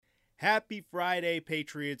Happy Friday,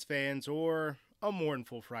 Patriots fans, or a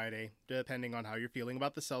mournful Friday, depending on how you're feeling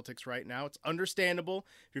about the Celtics right now. It's understandable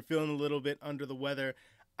if you're feeling a little bit under the weather.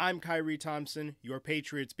 I'm Khari Thompson, your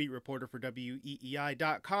Patriots beat reporter for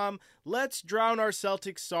WEEI.com. Let's drown our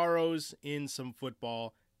Celtics sorrows in some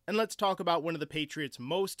football, and let's talk about one of the Patriots'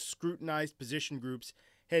 most scrutinized position groups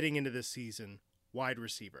heading into this season, wide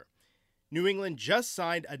receiver. New England just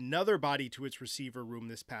signed another body to its receiver room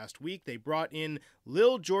this past week. They brought in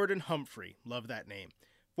Lil Jordan Humphrey. Love that name.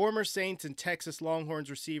 Former Saints and Texas Longhorns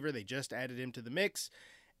receiver. They just added him to the mix.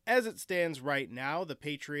 As it stands right now, the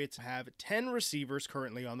Patriots have 10 receivers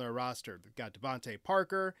currently on their roster. They've got Devontae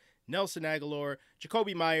Parker, Nelson Agholor,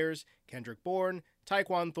 Jakobi Meyers, Kendrick Bourne,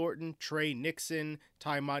 Tyquan Thornton, Tre Nixon,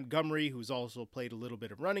 Ty Montgomery, who's also played a little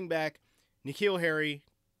bit of running back, N'Keal Harry,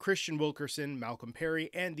 Christian Wilkerson, Malcolm Perry,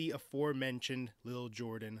 and the aforementioned Lil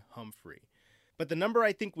Jordan Humphrey. But the number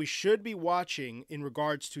I think we should be watching in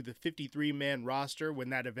regards to the 53-man roster when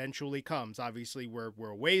that eventually comes, obviously we're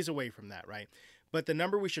a ways away from that, right? But the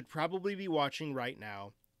number we should probably be watching right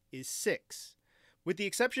now is 6. With the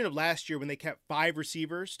exception of last year when they kept 5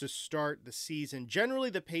 receivers to start the season, generally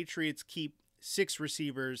the Patriots keep 6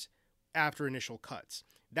 receivers after initial cuts.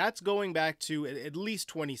 That's going back to at least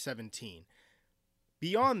 2017.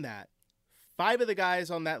 Beyond that, 5 of the guys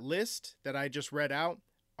on that list that I just read out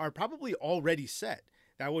are probably already set.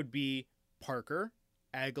 That would be Parker,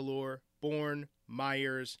 Agholor, Bourne,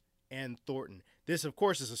 Meyers, and Thornton. This, of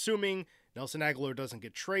course, is assuming Nelson Agholor doesn't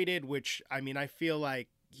get traded, which, I feel like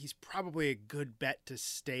he's probably a good bet to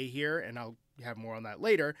stay here, and I'll have more on that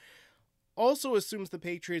later. Also assumes the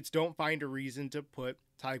Patriots don't find a reason to put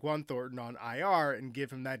Tyquan Thornton on IR and give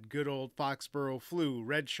him that good old Foxborough flu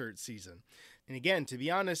redshirt season. And again, to be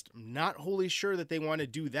honest, I'm not wholly sure that they want to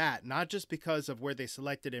do that, not just because of where they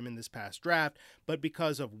selected him in this past draft, but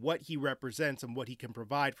because of what he represents and what he can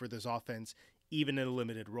provide for this offense, even in a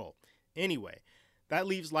limited role. Anyway, that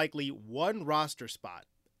leaves likely 1 roster spot,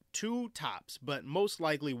 2 tops, but most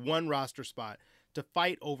likely 1 roster spot to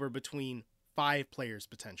fight over between 5 players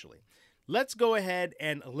potentially. Let's go ahead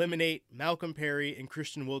and eliminate Malcolm Perry and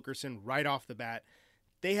Christian Wilkerson right off the bat.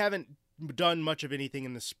 They haven't done much of anything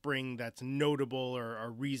in the spring that's notable or a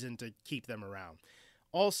reason to keep them around.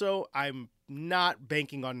 Also, I'm not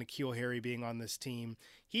banking on N'Keal Harry being on this team.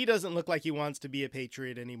 He doesn't look like he wants to be a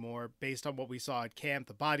Patriot anymore based on what we saw at camp,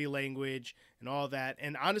 the body language and all that.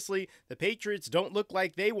 And honestly, the Patriots don't look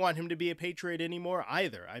like they want him to be a Patriot anymore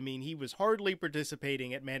either. He was hardly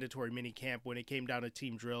participating at mandatory minicamp when it came down to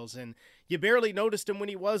team drills, and you barely noticed him when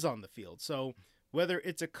he was on the field. So whether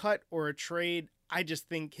it's a cut or a trade, I just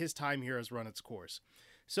think his time here has run its course.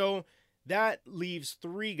 So that leaves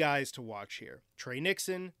 3 guys to watch here. Tre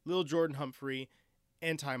Nixon, Lil Jordan Humphrey,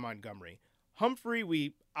 and Ty Montgomery. Humphrey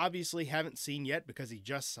we obviously haven't seen yet because he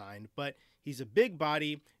just signed, but he's a big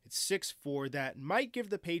body. It's 6'4". That might give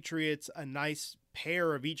the Patriots a nice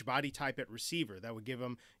pair of each body type at receiver. That would give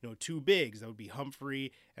them, 2 bigs. That would be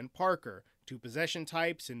Humphrey and Parker. 2 possession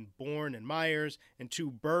types in Bourne and Meyers, and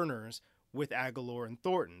 2 burners with Agholor and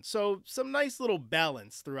Thornton. So some nice little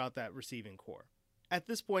balance throughout that receiving core. At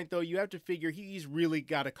this point, though, you have to figure he's really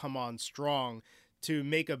got to come on strong to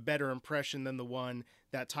make a better impression than the one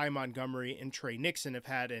that Ty Montgomery and Tre Nixon have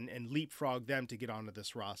had and leapfrog them to get onto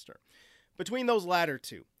this roster. Between those latter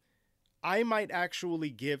 2, I might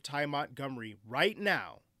actually give Ty Montgomery right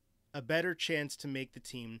now a better chance to make the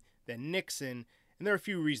team than Nixon, and there are a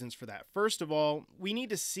few reasons for that. First of all, we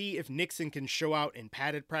need to see if Nixon can show out in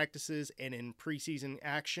padded practices and in preseason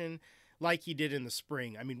action like he did in the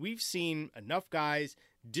spring. We've seen enough guys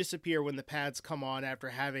disappear when the pads come on after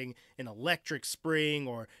having an electric spring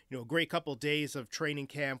or, a great couple days of training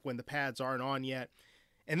camp when the pads aren't on yet,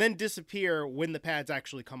 and then disappear when the pads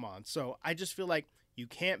actually come on. So I just feel like you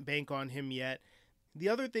can't bank on him yet. The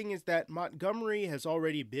other thing is that Montgomery has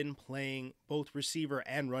already been playing both receiver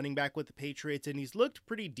and running back with the Patriots, and he's looked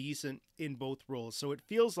pretty decent in both roles. So it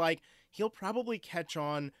feels like he'll probably catch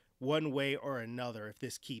on one way or another if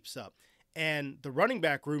this keeps up. And the running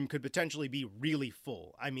back room could potentially be really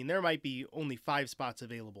full. There might be only 5 spots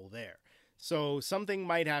available there. So something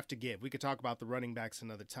might have to give. We could talk about the running backs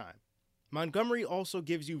another time. Montgomery also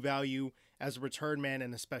gives you value as a return man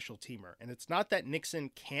and a special teamer. And it's not that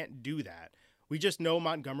Nixon can't do that. We just know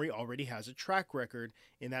Montgomery already has a track record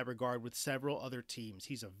in that regard with several other teams.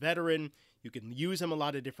 He's a veteran. You can use him a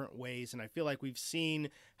lot of different ways. And I feel like we've seen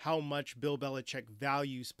how much Bill Belichick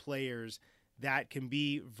values players that can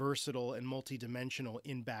be versatile and multidimensional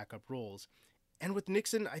in backup roles. And with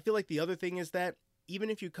Nixon, I feel like the other thing is that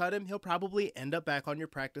even if you cut him, he'll probably end up back on your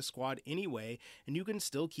practice squad anyway, and you can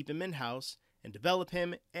still keep him in-house and develop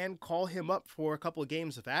him and call him up for a couple of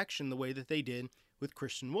games of action the way that they did with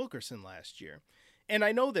Christian Wilkerson last year. And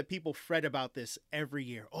I know that people fret about this every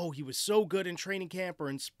year. Oh, he was so good in training camp or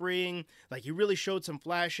in spring. Like, he really showed some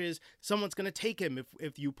flashes. Someone's going to take him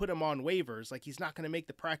if you put him on waivers. Like, he's not going to make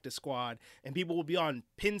the practice squad. And people will be on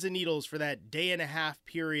pins and needles for that day and a half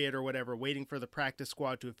period or whatever, waiting for the practice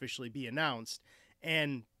squad to officially be announced.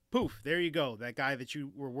 And poof, there you go. That guy that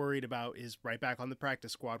you were worried about is right back on the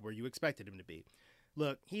practice squad where you expected him to be.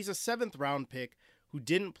 Look, he's a 7th round pick who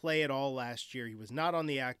didn't play at all last year. He was not on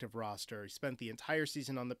the active roster. He spent the entire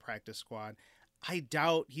season on the practice squad. I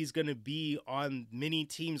doubt he's going to be on many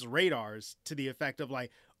teams' radars to the effect of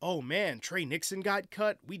like, oh man, Tre Nixon got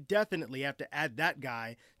cut. We definitely have to add that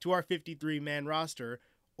guy to our 53-man roster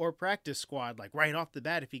or practice squad, like right off the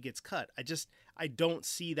bat if he gets cut. I don't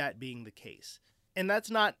see that being the case. And that's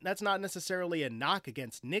not necessarily a knock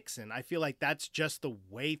against Nixon. I feel like that's just the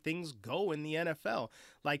way things go in the NFL.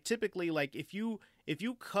 Like, typically, like if you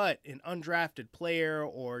cut an undrafted player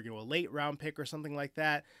or, a late round pick or something like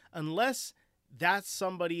that, unless that's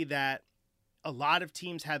somebody that a lot of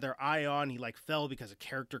teams had their eye on, he like fell because of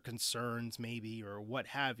character concerns maybe or what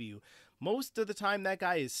have you, most of the time that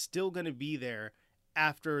guy is still going to be there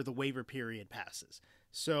after the waiver period passes.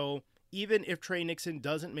 So even if Tre Nixon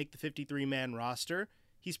doesn't make the 53-man roster,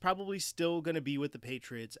 he's probably still going to be with the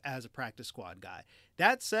Patriots as a practice squad guy.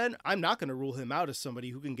 That said, I'm not going to rule him out as somebody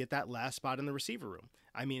who can get that last spot in the receiver room.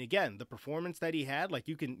 I mean, again, the performance that he had, like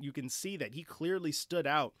you can see that he clearly stood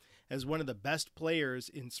out as one of the best players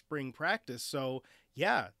in spring practice. So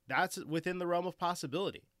yeah, that's within the realm of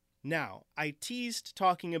possibility. Now, I teased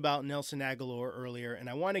talking about Nelson Agholor earlier, and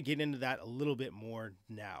I want to get into that a little bit more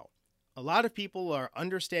now. A lot of people are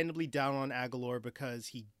understandably down on Agholor because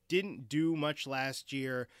he didn't do much last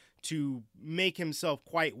year to make himself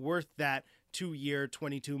quite worth that 2-year,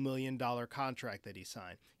 $22 million contract that he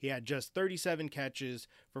signed. He had just 37 catches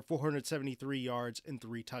for 473 yards and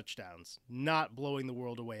 3 touchdowns, not blowing the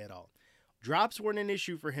world away at all. Drops weren't an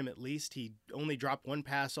issue for him, at least. He only dropped 1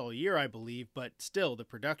 pass all year, I believe, but still, the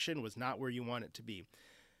production was not where you want it to be.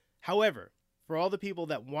 However, for all the people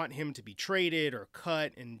that want him to be traded or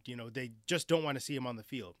cut and, they just don't want to see him on the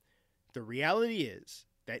field, the reality is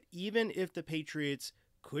that even if the Patriots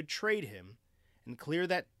could trade him and clear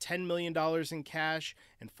that $10 million in cash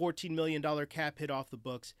and $14 million cap hit off the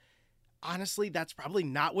books, honestly, that's probably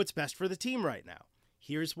not what's best for the team right now.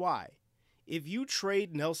 Here's why. If you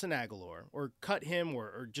trade Nelson Agholor or cut him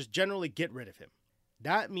or just generally get rid of him,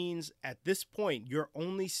 that means at this point your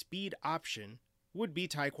only speed option would be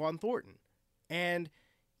Tyquan Thornton. And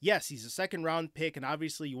yes, he's a 2nd-round pick, and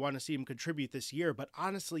obviously you want to see him contribute this year, but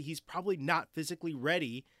honestly, he's probably not physically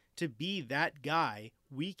ready to be that guy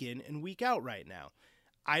week in and week out right now.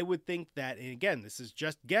 I would think that, and again, this is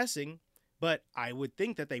just guessing, but I would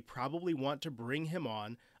think that they probably want to bring him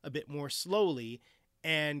on a bit more slowly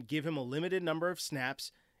and give him a limited number of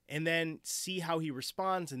snaps and then see how he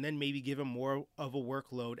responds and then maybe give him more of a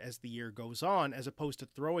workload as the year goes on, as opposed to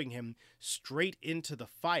throwing him straight into the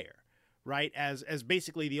fire, right? As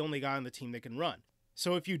basically the only guy on the team that can run.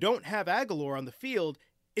 So if you don't have Agholor on the field,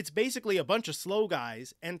 it's basically a bunch of slow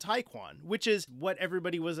guys and Tyquan, which is what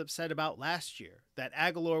everybody was upset about last year, that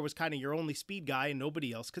Agholor was kind of your only speed guy and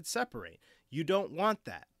nobody else could separate. You don't want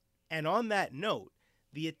that. And on that note,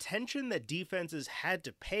 the attention that defenses had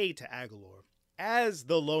to pay to Agholor as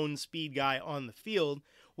the lone speed guy on the field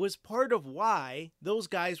was part of why those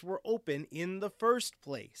guys were open in the first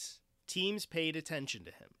place. Teams paid attention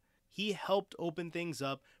to him. He helped open things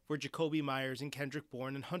up for Jacoby Myers and Kendrick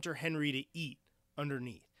Bourne and Hunter Henry to eat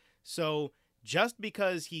underneath. So just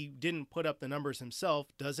because he didn't put up the numbers himself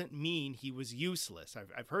doesn't mean he was useless.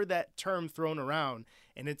 I've heard that term thrown around,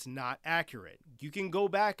 and it's not accurate. You can go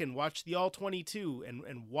back and watch the All-22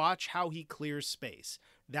 and watch how he clears space.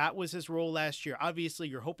 That was his role last year. Obviously,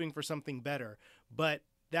 you're hoping for something better, but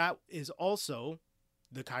that is also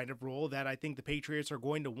the kind of role that I think the Patriots are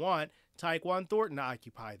going to want Tyquan Thornton to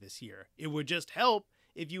occupy this year. It would just help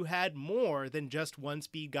if you had more than just one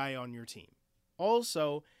speed guy on your team.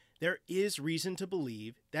 Also, there is reason to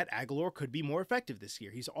believe that Agholor could be more effective this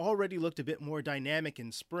year. He's already looked a bit more dynamic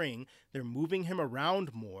in spring. They're moving him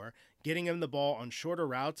around more, getting him the ball on shorter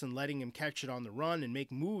routes and letting him catch it on the run and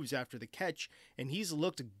make moves after the catch, and he's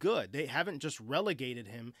looked good. They haven't just relegated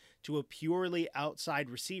him to a purely outside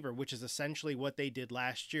receiver, which is essentially what they did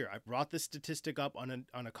last year. I've brought this statistic up on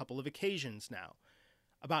a couple of occasions now.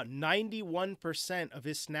 About 91% of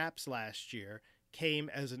his snaps last year came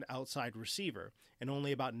as an outside receiver, and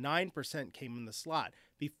only about 9% came in the slot.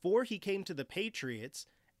 Before he came to the Patriots,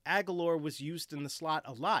 Agholor was used in the slot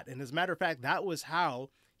a lot, and as a matter of fact, that was how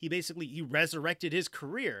he resurrected his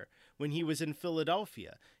career when he was in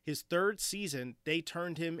Philadelphia. His third season, they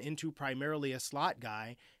turned him into primarily a slot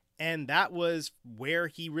guy, and that was where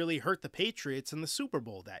he really hurt the Patriots in the Super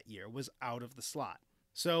Bowl that year, was out of the slot.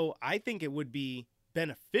 So I think it would be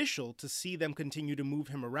beneficial to see them continue to move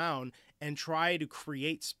him around and try to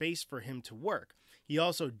create space for him to work. He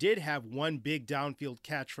also did have one big downfield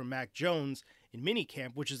catch from Mac Jones in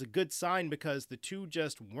minicamp, which is a good sign because the two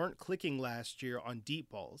just weren't clicking last year on deep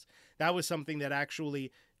balls. That was something that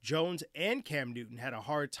actually Jones and Cam Newton had a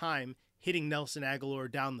hard time hitting Nelson Agholor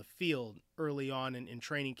down the field early on in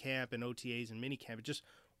training camp and OTAs and minicamp. It just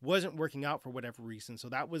wasn't working out for whatever reason. So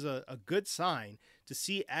that was a good sign to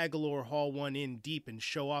see Agholor haul one in deep and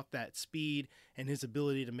show off that speed and his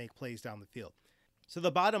ability to make plays down the field. So the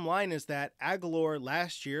bottom line is that Agholor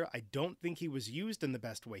last year, I don't think he was used in the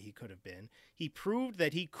best way he could have been. He proved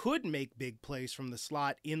that he could make big plays from the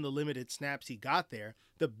slot in the limited snaps he got there.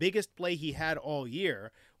 The biggest play he had all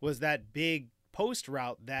year was that big post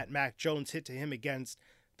route that Mac Jones hit to him against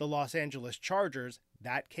the Los Angeles Chargers.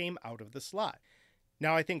 That came out of the slot.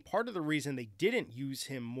 Now, I think part of the reason they didn't use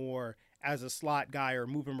him more as a slot guy or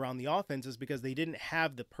move him around the offense is because they didn't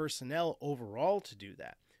have the personnel overall to do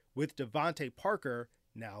that. With Devontae Parker,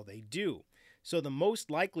 now they do. So the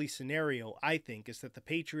most likely scenario, I think, is that the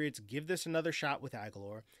Patriots give this another shot with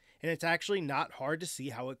Agholor, and it's actually not hard to see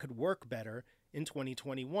how it could work better in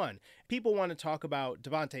 2021. People want to talk about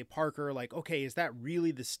Devontae Parker like, okay, is that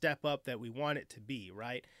really the step up that we want it to be,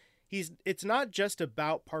 right? It's not just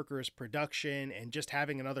about Parker's production and just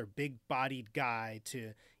having another big-bodied guy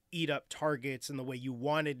to eat up targets in the way you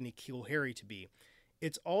wanted N'Keal Harry to be.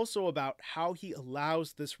 It's also about how he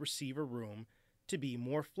allows this receiver room to be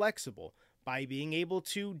more flexible by being able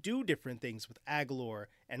to do different things with Agholor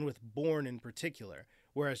and with Bourne in particular,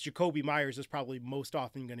 whereas Jacoby Myers is probably most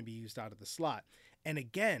often going to be used out of the slot. And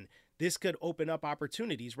again, this could open up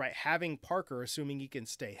opportunities, right? Having Parker, assuming he can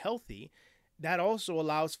stay healthy, that also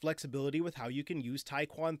allows flexibility with how you can use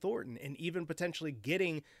Tyquan Thornton and even potentially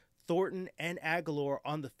getting Thornton and Agholor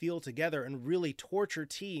on the field together and really torture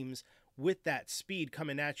teams with that speed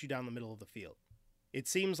coming at you down the middle of the field. It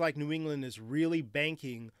seems like New England is really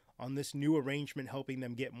banking on this new arrangement helping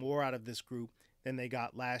them get more out of this group than they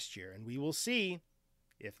got last year, and we will see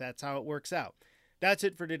if that's how it works out. That's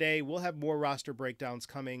it for today. We'll have more roster breakdowns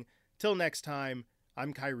coming. Till next time,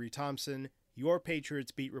 I'm Khari Thompson, your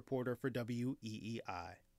Patriots beat reporter for WEEI.